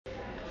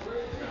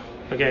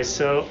Okay,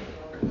 so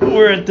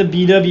we're at the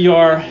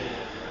BWR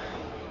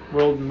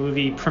World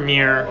Movie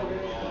Premiere.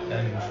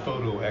 And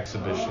photo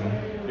exhibition.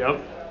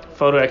 Yep.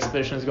 Photo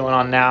exhibition is going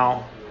on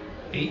now.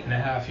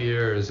 8.5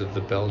 years of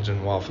the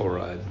Belgian Waffle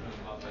Ride.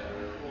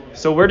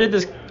 So where did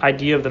this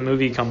idea of the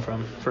movie come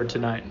from for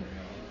tonight?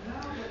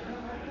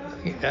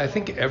 I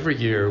think every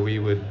year we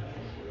would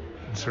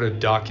sort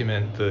of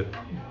document the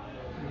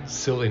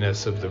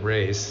silliness of the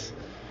race.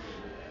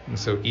 And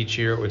so each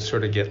year it would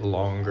sort of get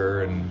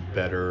longer and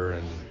better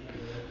and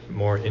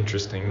more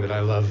interesting. That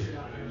I love,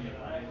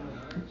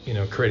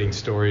 creating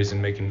stories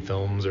and making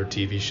films or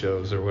TV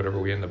shows or whatever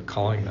we end up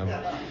calling them.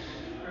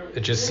 It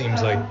just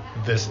seems like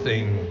this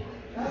thing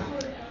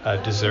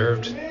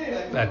deserved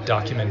that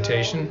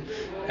documentation.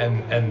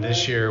 And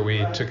this year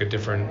we took a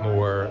different,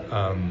 more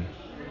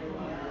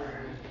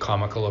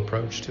comical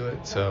approach to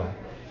it. So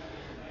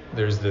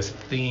there's this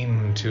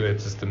theme to it.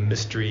 It's the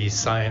Mystery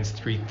Science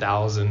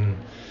 3000.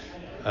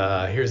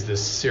 Here's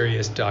this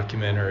serious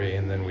documentary,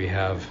 and then we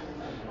have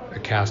a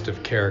cast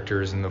of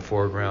characters in the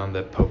foreground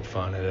that poke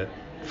fun at it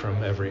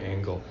from every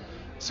angle.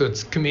 So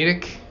it's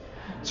comedic,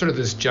 sort of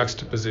this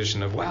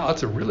juxtaposition of, wow,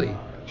 it's a really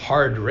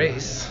hard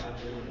race,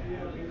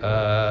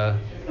 but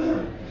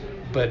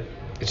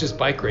it's just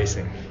bike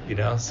racing,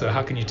 so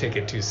how can you take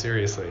it too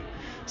seriously?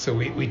 So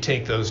we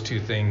take those two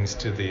things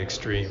to the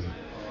extreme.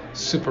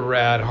 Super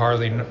rad,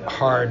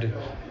 hard,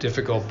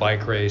 difficult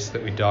bike race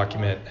that we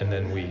document, and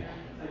then we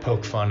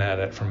poke fun at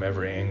it from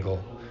every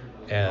angle.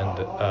 And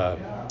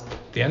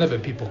at the end of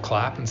it, people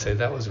clap and say,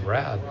 that was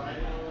rad.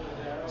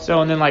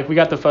 So, and then we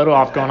got the photo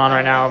op going on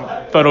right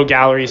now, photo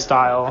gallery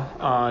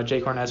style. Jay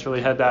Cornet's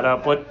really had that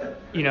up. What,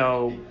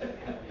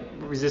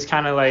 is this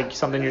kind of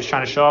something you're just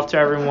trying to show off to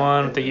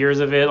everyone with the years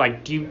of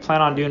it? Do you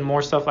plan on doing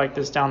more stuff like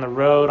this down the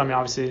road? I mean,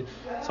 obviously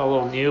it's all a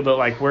little new, but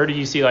where do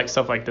you see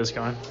stuff like this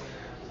going?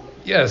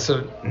 Yeah,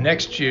 so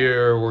next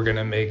year we're going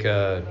to make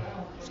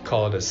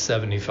call it a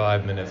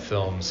 75-minute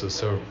film. So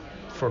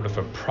sort of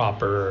a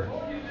proper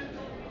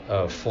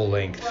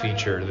full-length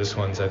feature. This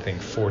one's, I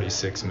think,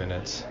 46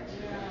 minutes.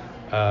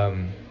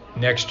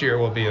 Next year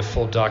will be a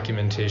full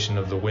documentation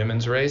of the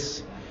women's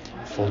race,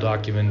 full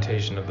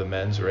documentation of the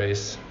men's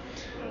race.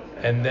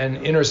 And then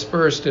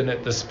interspersed in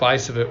it, the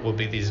spice of it will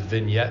be these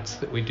vignettes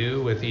that we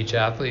do with each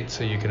athlete.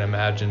 So you can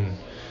imagine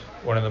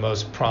one of the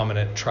most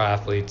prominent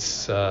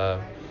triathletes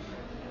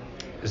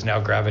is now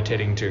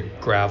gravitating to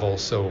gravel.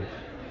 So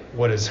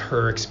what is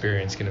her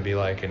experience going to be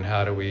like, and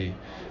how do we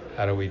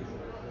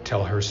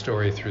tell her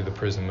story through the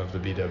prism of the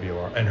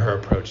BWR and her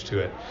approach to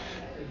it,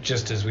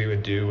 just as we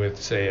would do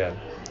with, say, a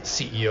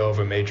CEO of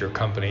a major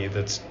company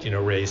that's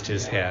raised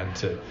his hand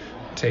to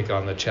take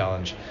on the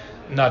challenge.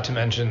 Not to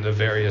mention the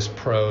various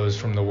pros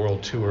from the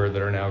world tour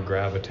that are now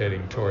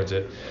gravitating towards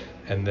it,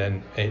 and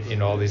then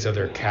all these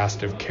other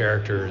cast of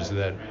characters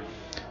that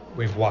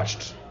we've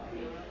watched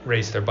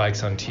race their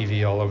bikes on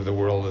TV all over the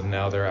world, and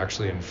now they're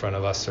actually in front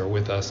of us or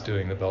with us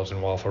doing the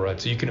Belgian Waffle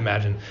Ride. So you can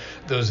imagine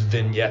those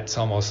vignettes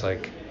almost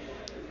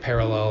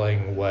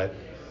paralleling what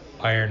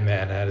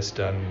Ironman has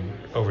done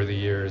over the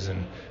years.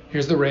 And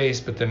here's the race,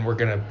 but then we're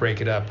going to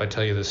break it up. I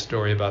tell you this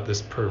story about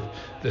this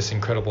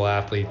incredible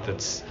athlete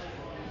that's,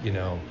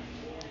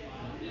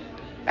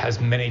 has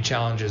many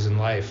challenges in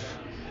life,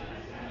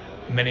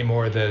 many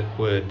more that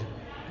would,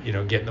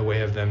 get in the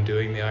way of them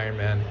doing the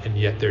Ironman, and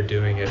yet they're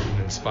doing it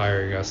and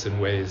inspiring us in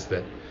ways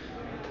that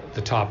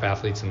the top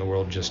athletes in the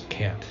world just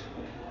can't.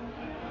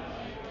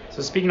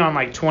 So speaking on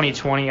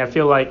 2020, I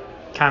feel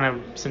kind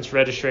of since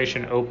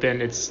registration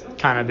opened, it's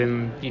kind of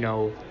been,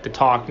 the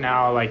talk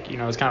now,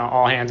 it's kind of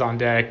all hands on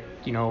deck,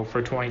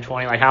 for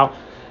 2020. How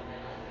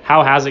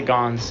has it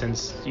gone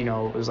since, it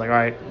was all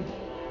right,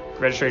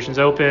 registration's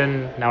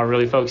open, now we're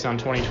really focused on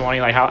 2020.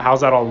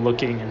 How's that all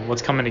looking, and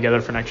what's coming together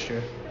for next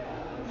year?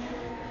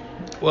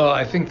 Well,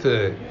 I think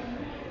the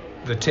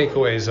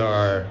takeaways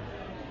are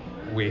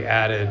we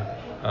added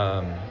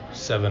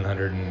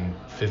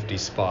 750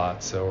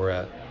 spots, so we're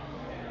at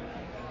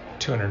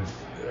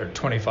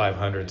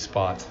 2,500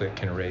 spots that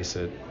can race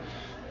it.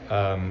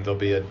 There'll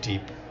be a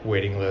deep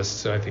waiting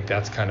list, so I think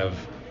that's kind of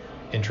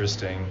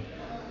interesting.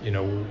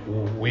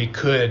 We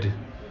could,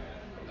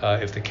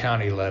 if the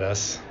county let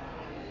us,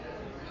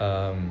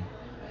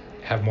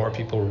 have more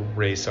people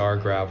race our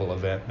gravel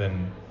event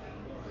than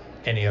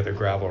any other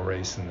gravel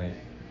race in the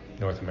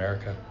North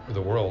America or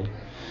the world.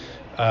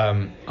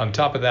 On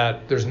top of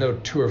that, there's no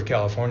Tour of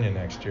California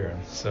next year.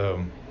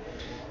 So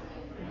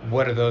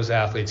what are those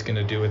athletes going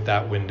to do with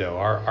that window?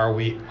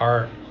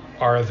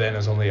 Our event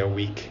is only a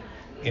week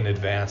in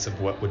advance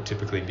of what would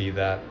typically be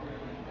that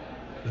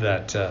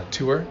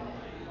tour.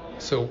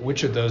 So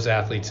which of those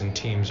athletes and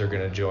teams are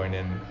going to join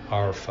in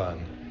our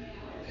fun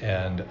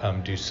and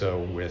do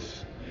so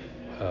with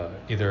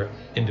either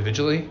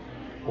individually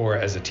or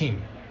as a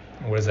team?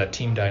 What does that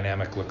team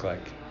dynamic look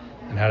like?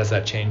 And how does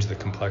that change the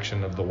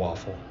complexion of the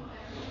waffle?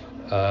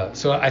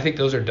 So I think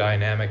those are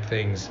dynamic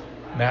things.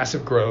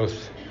 Massive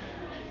growth,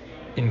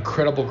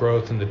 incredible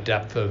growth in the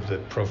depth of the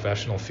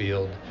professional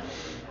field,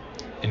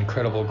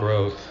 incredible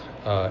growth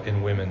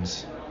in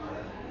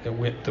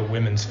the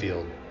women's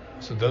field.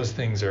 So those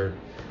things are,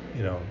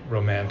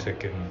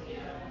 romantic, and,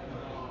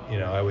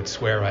 I would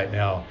swear right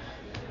now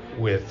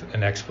with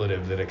an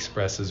expletive that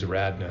expresses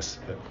radness,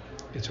 but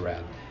it's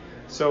rad.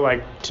 So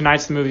like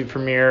tonight's the movie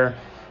premiere.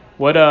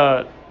 What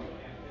do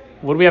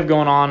we have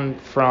going on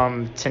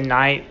from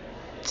tonight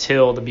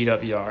till the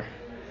BWR?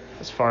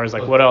 As far as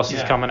like what else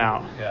is coming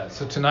out? Yeah.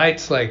 So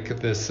tonight's like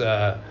this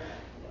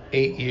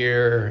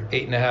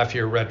 8.5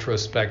 year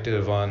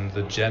retrospective on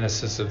the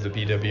genesis of the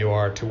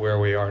BWR to where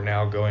we are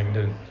now going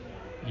to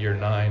year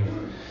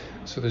 9.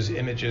 So there's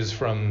images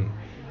from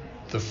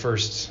the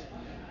first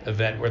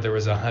event where there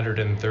was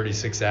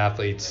 136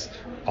 athletes,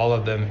 all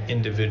of them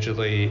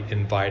individually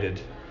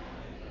invited.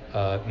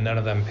 None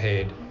of them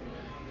paid.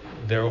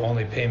 Their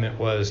only payment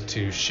was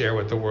to share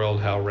with the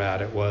world how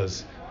rad it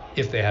was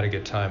if they had a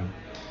good time.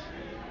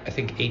 I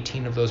think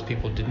 18 of those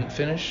people didn't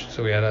finish,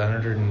 so we had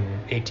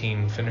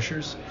 118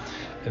 finishers.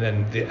 And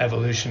then the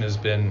evolution has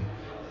been,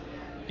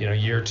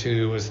 year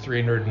 2 was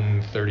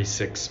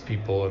 336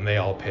 people, and they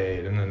all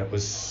paid, and then it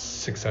was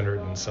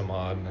 600 and some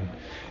odd, and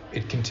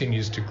it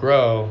continues to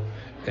grow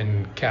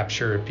and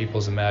capture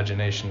people's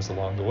imaginations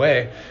along the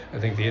way. I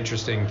think the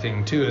interesting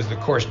thing too is the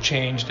course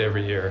changed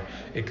every year.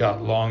 It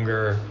got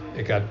longer,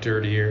 it got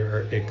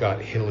dirtier, it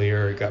got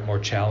hillier, it got more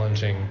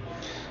challenging.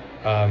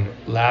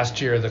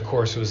 Last year the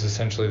course was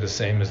essentially the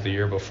same as the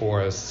year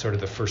before, as sort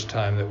of the first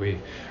time that we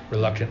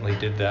reluctantly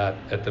did that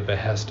at the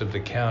behest of the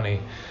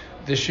county.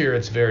 This year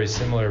it's very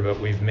similar, but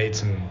we've made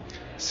some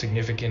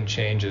significant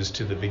changes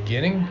to the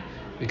beginning,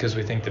 because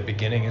we think the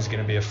beginning is going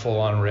to be a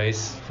full-on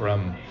race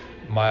from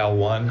mile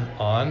 1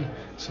 on.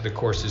 So the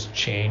course has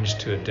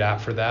changed to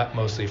adapt for that,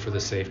 mostly for the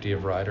safety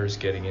of riders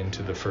getting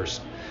into the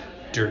first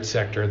dirt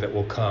sector that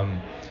will come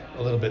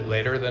a little bit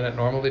later than it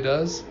normally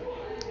does,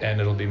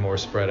 and it'll be more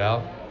spread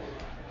out.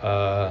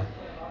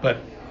 But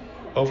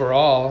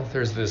overall,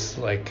 there's this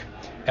like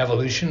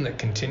evolution that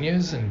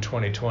continues, and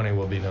 2020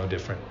 will be no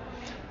different.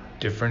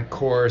 Different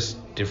course,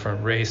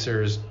 different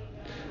racers,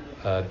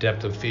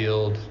 depth of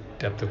field,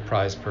 depth of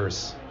prize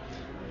purse,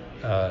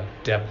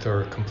 depth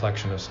or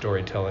complexion of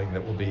storytelling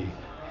that will be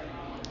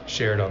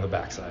shared on the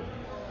backside.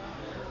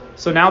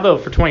 So now though,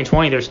 for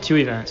 2020, there's 2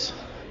 events,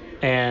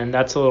 and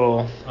that's a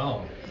little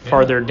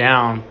farther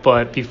down.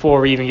 But before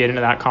we even get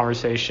into that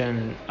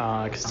conversation,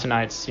 because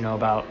tonight's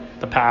about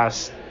the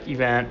past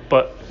event,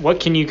 but what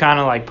can you kind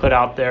of like put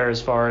out there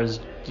as far as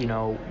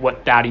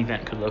what that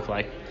event could look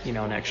like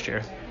next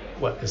year?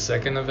 What, the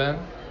second event?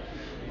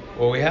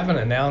 Well, we haven't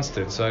announced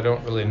it, so I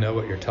don't really know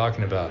what you're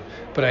talking about.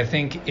 But I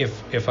think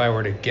if I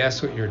were to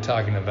guess what you're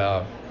talking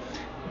about,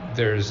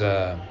 there's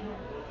an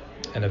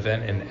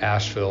event in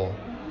Asheville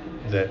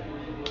that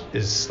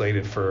is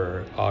slated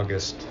for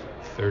August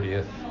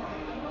 30th.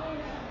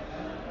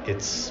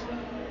 It's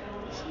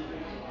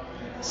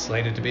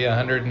slated to be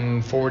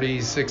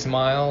 146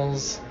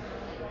 miles,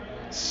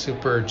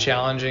 super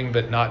challenging,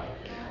 but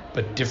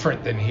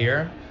different than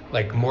here,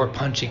 like more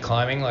punchy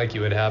climbing like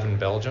you would have in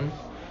Belgium.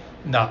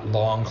 Not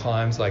long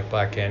climbs like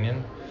Black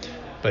Canyon,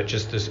 but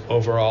just this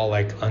overall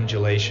like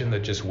undulation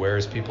that just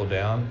wears people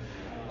down.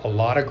 A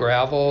lot of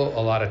gravel,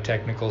 a lot of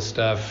technical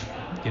stuff,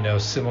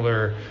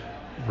 similar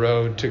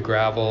road to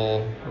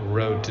gravel,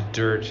 road to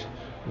dirt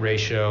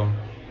ratio,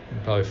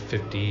 probably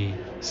 50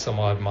 some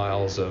odd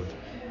miles of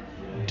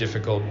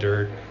difficult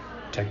dirt,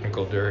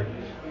 technical dirt,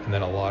 and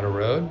then a lot of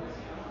road.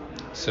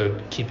 So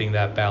keeping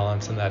that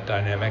balance and that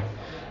dynamic,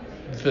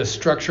 the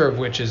structure of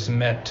which is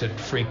meant to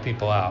freak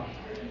people out.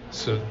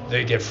 So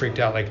they get freaked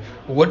out like,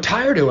 what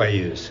tire do I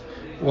use?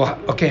 Well,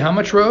 okay, how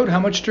much road? How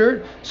much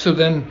dirt? So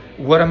then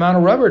what amount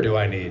of rubber do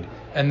I need?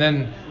 And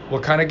then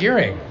what kind of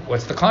gearing?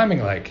 What's the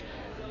climbing like?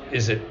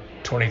 Is it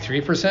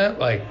 23%,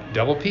 like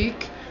double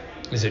peak?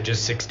 Is it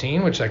just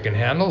 16, which I can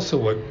handle? So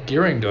what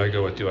gearing do I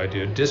go with? Do I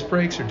do disc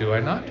brakes or do I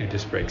not do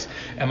disc brakes?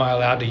 Am I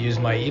allowed to use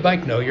my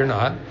e-bike? No, you're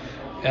not.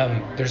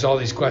 There's all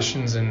these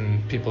questions,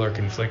 and people are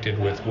conflicted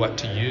with what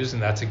to use,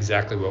 and that's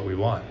exactly what we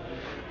want.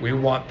 We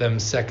want them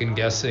second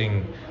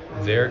guessing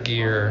their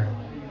gear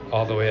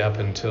all the way up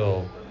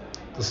until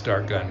the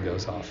start gun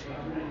goes off.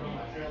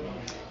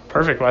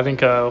 Perfect. Well, I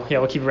think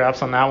we'll keep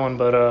wraps on that one.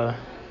 But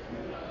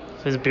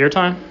is it beer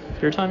time?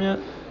 Beer time yet?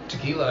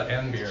 Tequila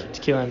and beer.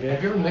 Tequila and beer.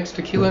 Have you ever mixed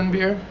tequila and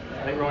beer?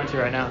 I think we're going to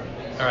right now.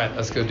 All right,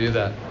 let's go do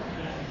that.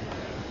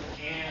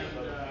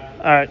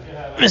 All right,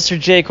 Mr.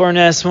 Jake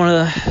Orness, one of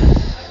the,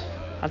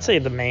 I'd say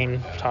the main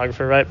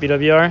photographer, right?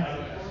 BWR.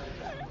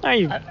 Are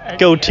you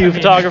go-to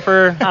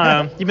photographer? I don't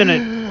know. You've been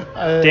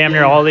at damn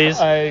near all these.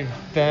 I've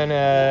been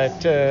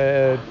at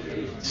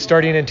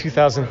starting in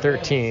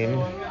 2013,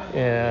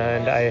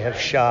 and I have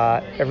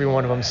shot every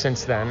one of them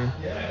since then,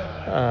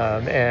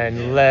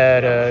 and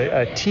led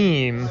a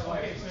team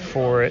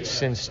for it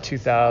since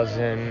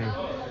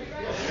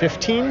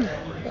 2015,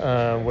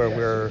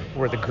 where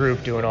we're the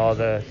group doing all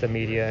the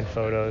media and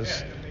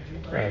photos.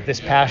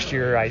 This past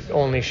year, I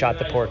only shot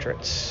the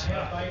portraits.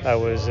 That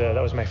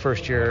was my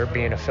first year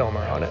being a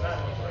filmer on it.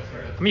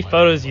 How many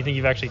photos do you think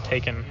you've actually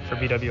taken for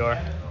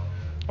BWR?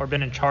 or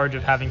been in charge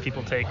of having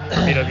people take for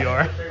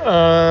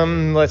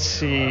BWR? Let's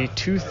see,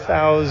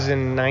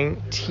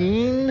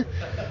 2019,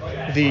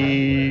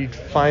 the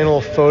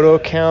final photo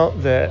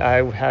count that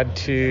I had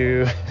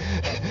to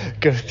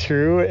go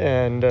through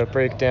and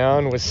break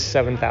down was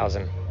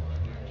 7,000.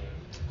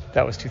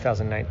 That was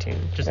 2019.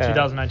 Just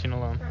 2019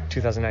 alone?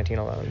 2019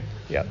 alone,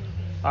 yep.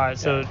 All right,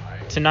 so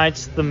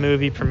tonight's the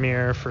movie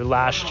premiere for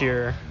last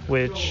year,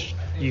 which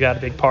you got a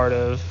big part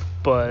of.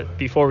 But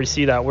before we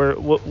see that,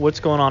 what's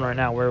going on right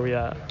now? Where are we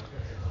at?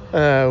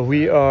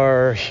 We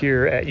are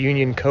here at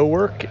Union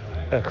Co-work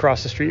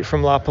across the street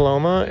from La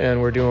Paloma, and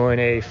we're doing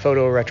a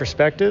photo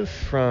retrospective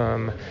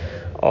from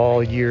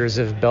all years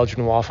of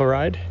Belgian Waffle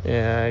Ride.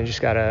 And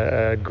just got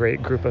a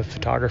great group of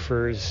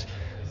photographers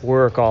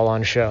work all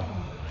on show.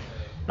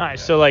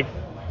 Nice. So, like,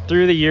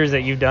 through the years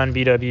that you've done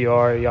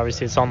BWR,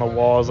 obviously it's on the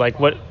walls. Like,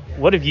 what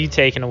have you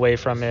taken away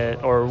from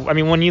it? Or, I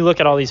mean, when you look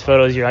at all these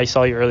photos, I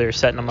saw you earlier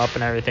setting them up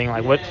and everything.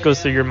 Like, what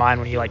goes through your mind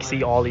when you like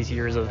see all these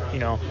years of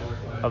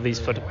of these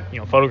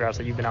photographs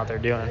that you've been out there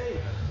doing?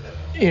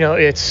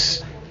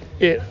 It's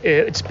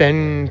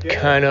been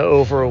kind of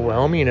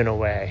overwhelming in a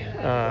way.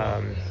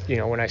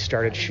 When I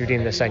started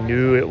shooting this, I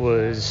knew it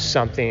was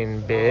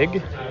something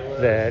big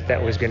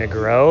that was going to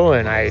grow,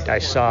 and I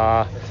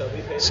saw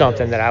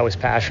something that I was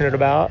passionate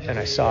about, and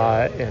I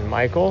saw it in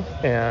Michael.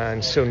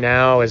 And so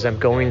now as I'm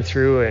going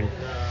through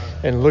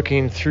and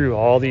looking through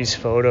all these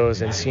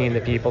photos and seeing the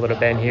people that have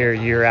been here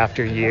year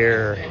after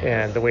year,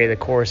 and the way the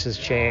course has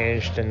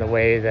changed, and the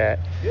way that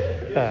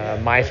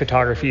my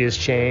photography has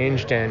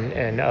changed,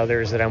 and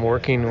others that I'm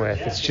working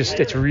with,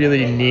 it's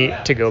really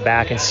neat to go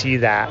back and see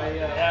that,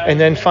 and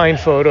then find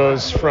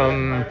photos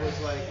from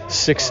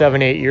 6,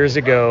 7, 8 years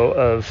ago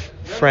of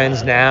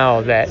friends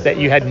now that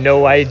you had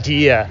no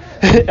idea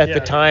at the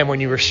time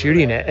when you were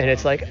shooting it, and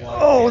it's like,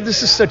 oh,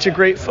 this is such a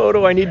great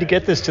photo, I need to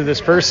get this to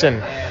this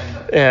person.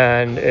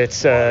 And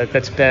it's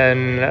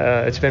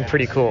been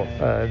pretty cool.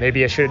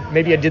 Maybe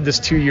I did this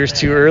 2 years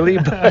too early,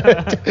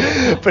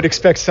 but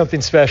expect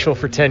something special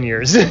for 10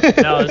 years.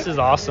 No, this is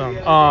awesome.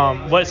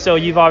 So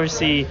you've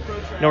obviously,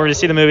 we're going to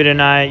see the movie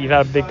tonight. You've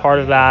had a big part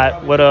of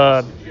that. What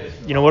are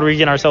we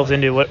getting ourselves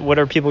into? What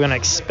are people going to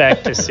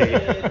expect to see?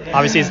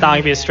 Obviously, it's not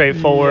going to be a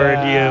straightforward,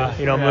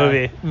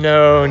 movie.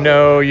 No.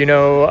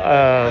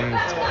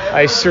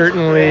 I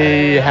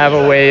certainly have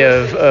a way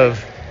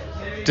of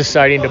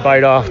deciding to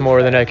bite off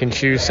more than I can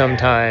chew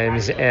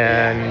sometimes,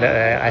 and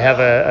I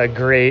have a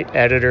great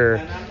editor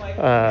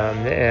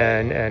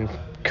and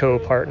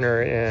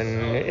co-partner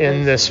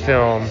in this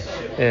film,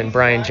 in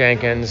Brian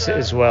Jenkins,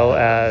 as well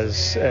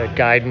as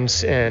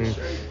guidance and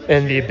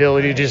the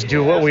ability to just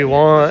do what we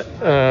want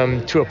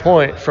to a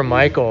point from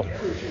Michael.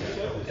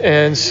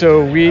 And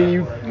so we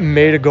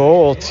made a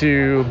goal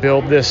to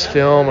build this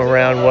film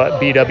around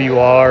what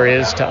BWR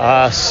is to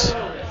us,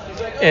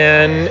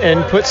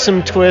 and put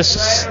some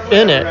twists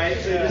in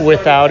it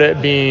without it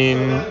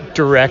being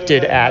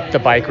directed at the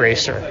bike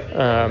racer.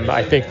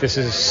 I think this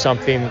is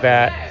something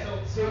that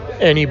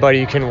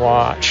anybody can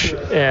watch,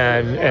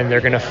 and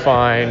they're going to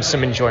find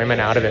some enjoyment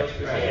out of it.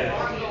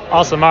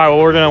 Awesome. All right, well,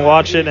 we're going to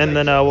watch it, and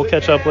then we'll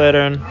catch up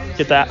later and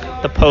get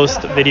the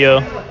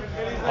post-video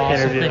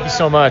interview. Thank you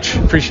so much.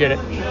 Appreciate it.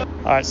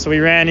 All right, so we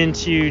ran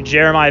into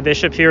Jeremiah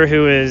Bishop here,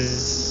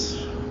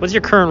 what's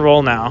your current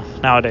role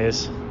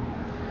nowadays?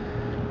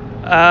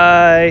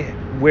 I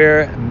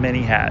wear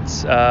many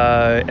hats.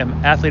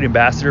 I'm athlete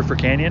ambassador for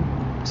Canyon.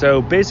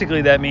 So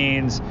basically that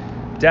means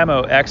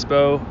demo,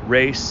 expo,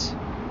 race,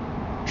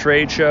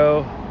 trade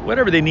show,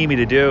 whatever they need me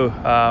to do.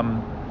 I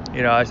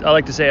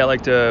like to say I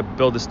like to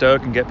build the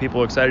stoke and get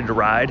people excited to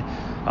ride,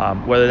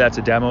 whether that's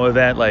a demo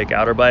event like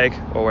Outer Bike,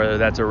 or whether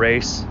that's a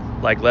race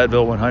like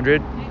Leadville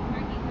 100.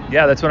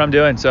 Yeah, that's what I'm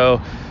doing.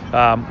 So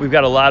we've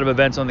got a lot of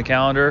events on the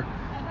calendar.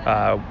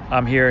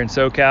 I'm here in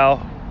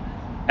SoCal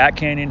at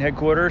Canyon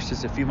headquarters,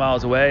 just a few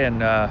miles away,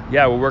 and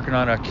we're working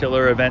on a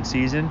killer event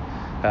season.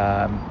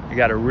 We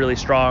got a really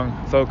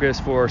strong focus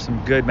for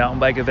some good mountain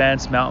bike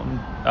events. Mountain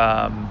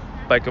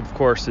bike, of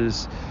course,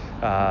 is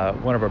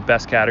one of our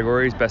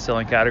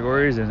best-selling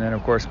categories, and then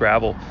of course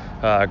gravel.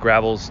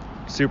 Gravel's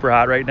super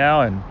hot right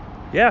now, and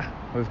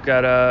we've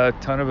got a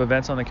ton of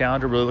events on the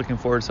calendar. Really looking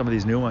forward to some of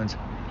these new ones.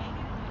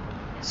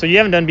 So you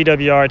haven't done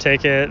BWR, I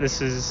take it.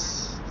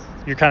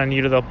 You're kind of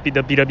new to the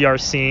BWR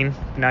scene.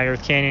 Now you're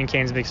with Canyon.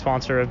 Canyon's a big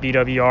sponsor of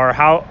BWR.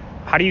 How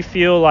do you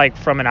feel like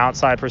from an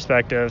outside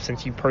perspective,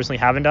 since you personally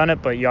haven't done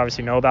it, but you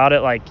obviously know about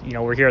it? Like,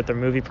 we're here at the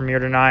movie premiere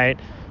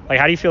tonight. Like,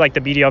 how do you feel like the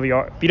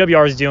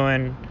BWR is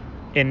doing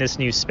in this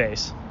new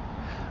space?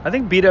 I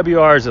think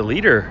BWR is a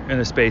leader in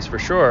the space for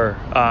sure.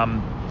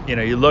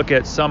 You look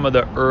at some of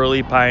the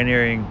early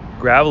pioneering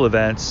gravel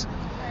events,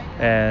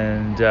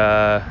 and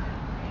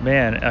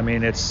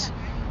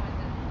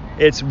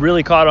it's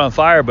really caught on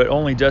fire, but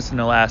only just in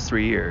the last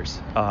 3 years.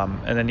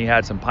 And then you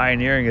had some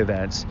pioneering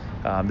events.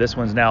 This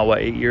one's now,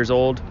 8 years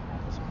old?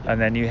 And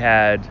then you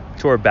had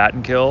Tour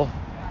Battenkill.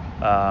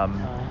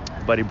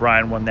 Buddy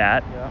Brian won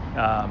that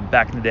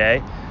back in the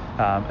day.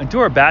 And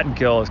Tour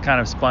Battenkill has kind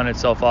of spun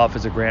itself off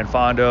as a Grand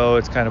Fondo.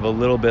 It's kind of a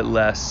little bit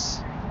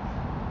less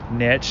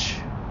niche,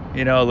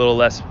 a little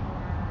less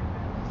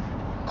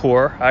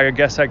core, I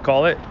guess I'd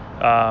call it.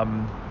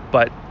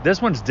 But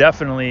this one's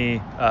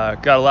definitely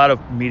got a lot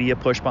of media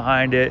push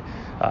behind it.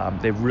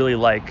 They really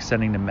like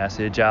sending the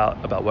message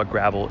out about what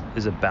gravel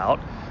is about,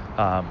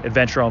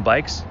 adventure on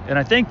bikes. And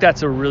I think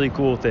that's a really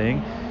cool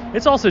thing.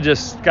 It's also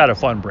just got a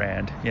fun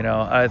brand,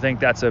 I think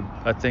that's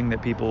a thing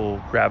that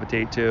people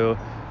gravitate to.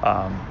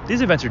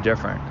 These events are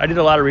different. I did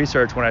a lot of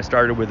research when I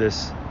started with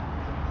this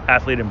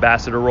athlete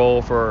ambassador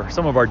role for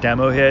some of our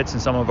demo hits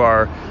and some of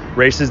our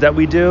races that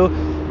we do.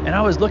 And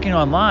I was looking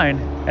online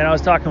and I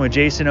was talking with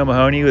Jason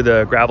O'Mahony, with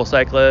a gravel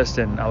cyclist,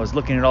 and I was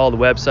looking at all the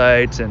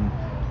websites, and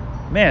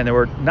man, there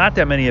were not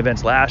that many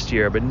events last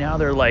year, but now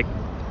there are like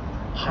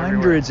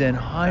hundreds and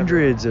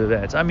hundreds of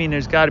events. I mean,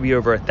 there's got to be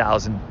over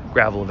 1,000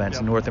 gravel events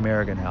in North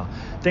America now.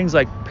 Things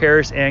like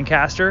Paris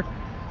Ancaster,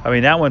 I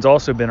mean, that one's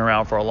also been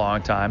around for a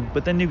long time.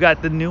 But then you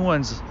got the new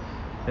ones,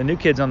 the new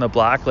kids on the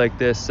block, like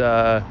this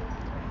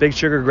Big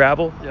Sugar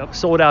Gravel,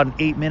 sold out in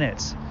 8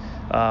 minutes.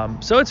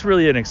 So it's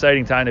really an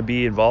exciting time to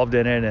be involved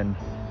in it. And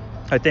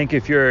I think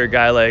if you're a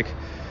guy like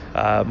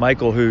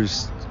Michael,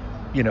 who's,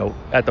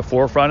 at the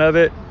forefront of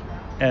it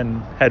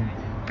and had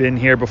been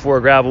here before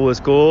gravel was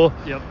cool,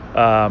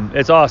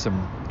 it's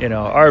awesome.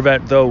 Our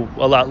event, though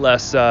a lot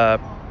less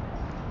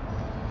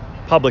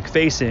public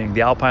facing,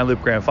 the Alpine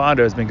Loop Gran Fondo,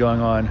 has been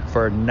going on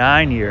for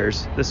 9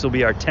 years. This will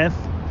be our 10th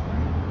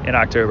in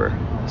October.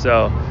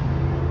 So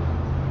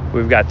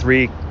we've got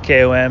 3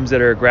 KOMs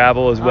that are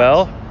gravel as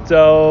well.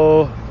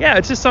 So yeah,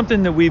 it's just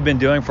something that we've been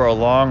doing for a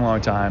long,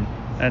 long time.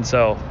 And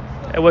so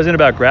it wasn't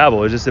about gravel,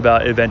 it was just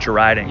about adventure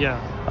riding.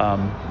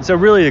 So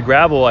really the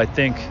gravel, I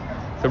think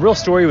the real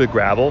story with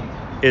gravel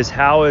is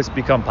how it's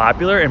become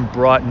popular and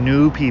brought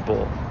new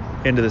people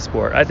into the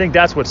sport. I think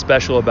that's what's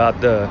special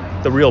about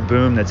the real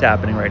boom that's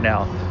happening right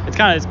now.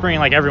 It's bringing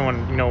like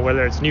everyone,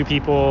 whether it's new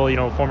people,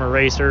 former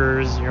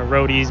racers,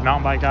 roadies,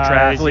 mountain bike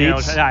guys,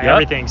 triathletes,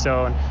 everything.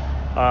 So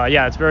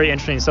it's very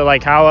interesting. So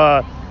like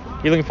how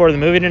you looking forward to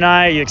the movie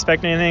tonight? You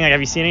expecting anything? Like, have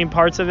you seen any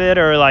parts of it,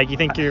 or like you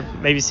think you're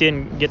maybe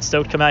get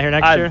stoked to come out here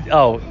next year?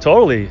 Oh,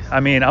 totally.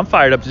 I mean, I'm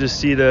fired up to just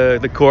see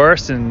the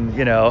course, and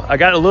I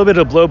got a little bit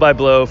of blow by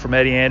blow from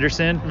Eddie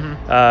Anderson,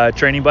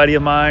 training buddy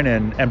of mine,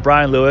 and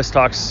Brian Lewis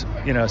talks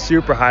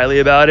super highly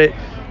about it.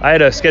 I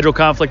had a schedule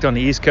conflict on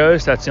the East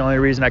Coast. That's the only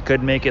reason I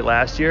couldn't make it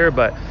last year,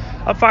 but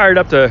I'm fired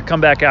up to come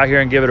back out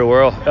here and give it a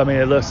whirl. I mean,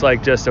 it looks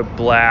like just a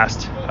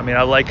blast. I mean,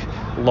 I like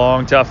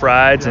long, tough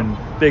rides and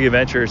big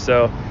adventures,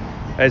 so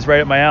it's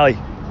right up my alley.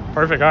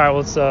 Perfect. All right,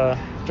 let's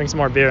drink some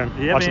more beer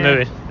and watch the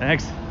movie.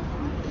 Thanks.